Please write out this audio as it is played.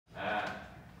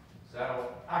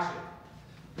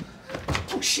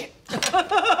shit.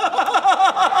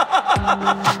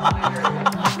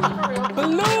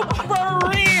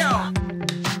 Blooper reel.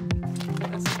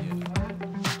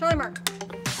 Timer.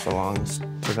 Belongs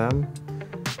to them.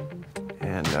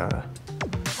 And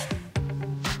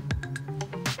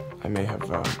I may have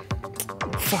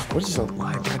fuck, what is a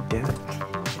lie? God damn it.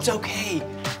 It's okay.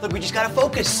 Look, we just gotta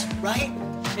focus, right?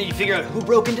 And you figure out who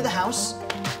broke into the house.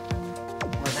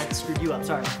 Or that screwed you up,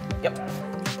 sorry. Yep.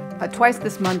 Twice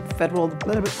this month, federal.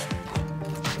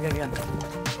 Again.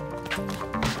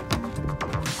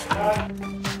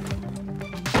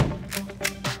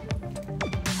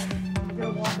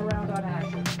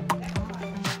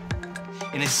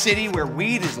 In a city where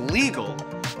weed is legal,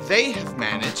 they have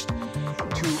managed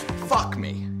to fuck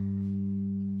me.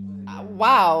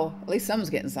 Wow, at least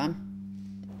someone's getting some.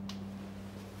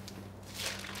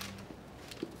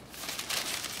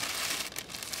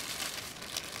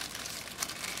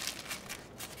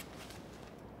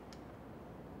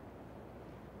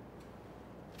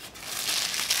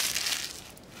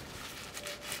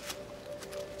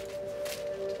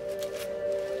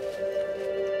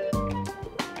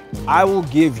 I will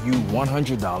give you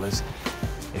 $100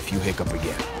 if you hiccup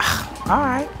again. All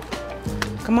right.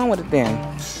 Come on with it then,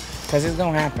 because it's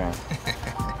gonna happen.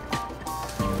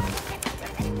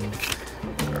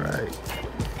 All right.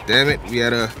 Damn it, we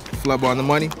had a flub on the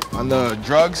money, on the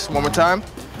drugs, one more time.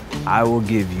 I will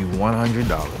give you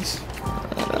 $100. All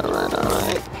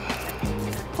right.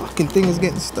 Fucking thing is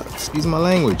getting stuck, excuse my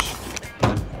language.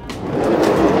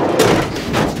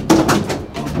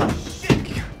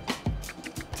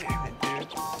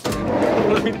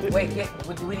 Wait,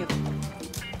 what do we do?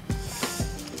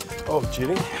 Oh,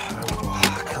 Ginny, I will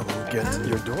come and get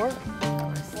your door.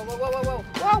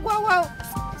 Whoa.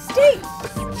 Steve!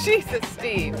 Jesus,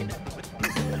 Steve.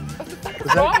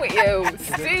 What's wrong with you?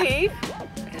 Steve?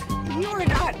 You are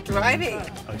not driving.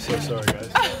 I'm so sorry, guys.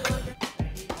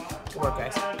 Come on,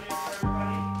 guys.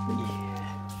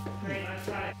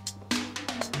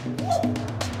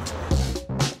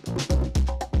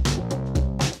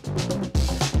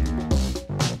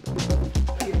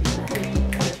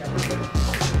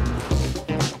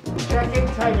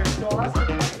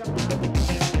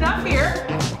 Not here.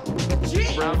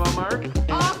 Gee. Bravo, Mark.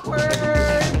 Awkward.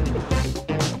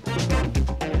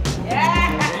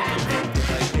 Yeah.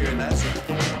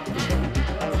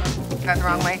 Got the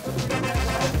wrong way.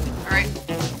 All right.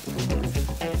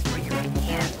 Put your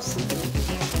hands.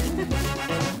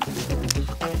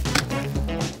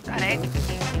 Ready?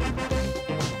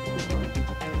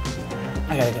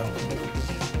 I gotta go.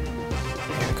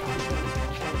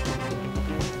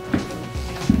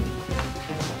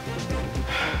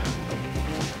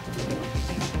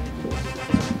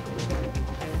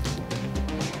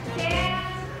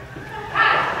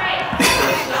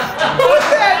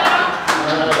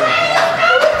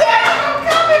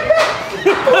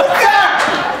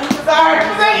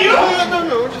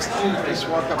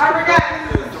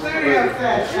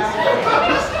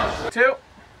 Two.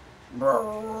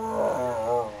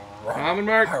 Mom and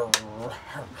Mark.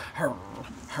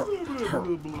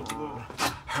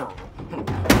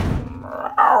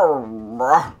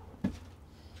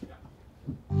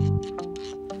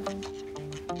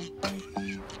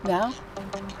 Now?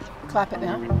 Clap it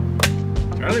now.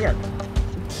 Early Mark.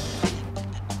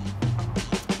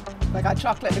 I got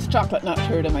chocolate. It's chocolate, not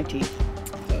turd in my teeth.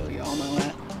 So you all know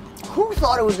that. Who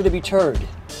thought it was gonna be turd?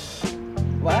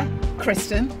 What?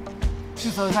 Kristen. She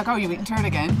was always like, oh, you eating turd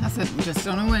again? I said, just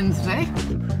on a Wednesday.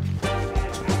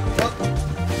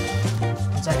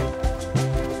 1 second.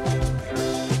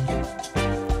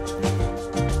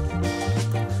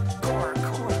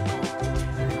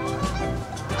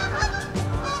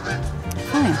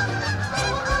 Fine.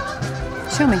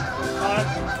 Show me.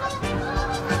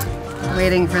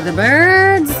 Waiting for the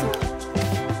birds.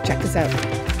 Check this out.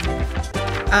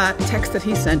 Text that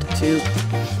he sent to.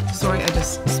 Sorry, I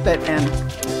just spit and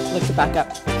licked it back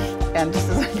up. And just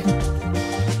a second.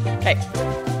 Hey,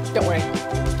 don't worry.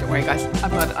 Don't worry, guys.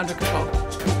 I've got it under control.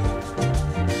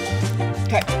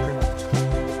 Okay.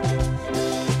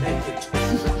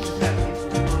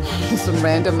 Some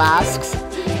random masks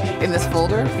in this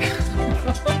folder.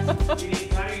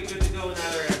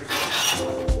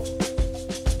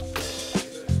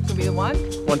 Could be the one?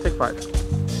 1 take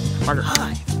 5. Margaret.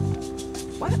 5?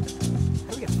 What? How do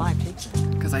we get 5 takes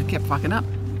in? Because I kept fucking up.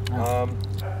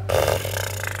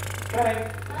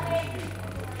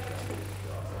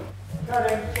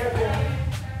 Cutting.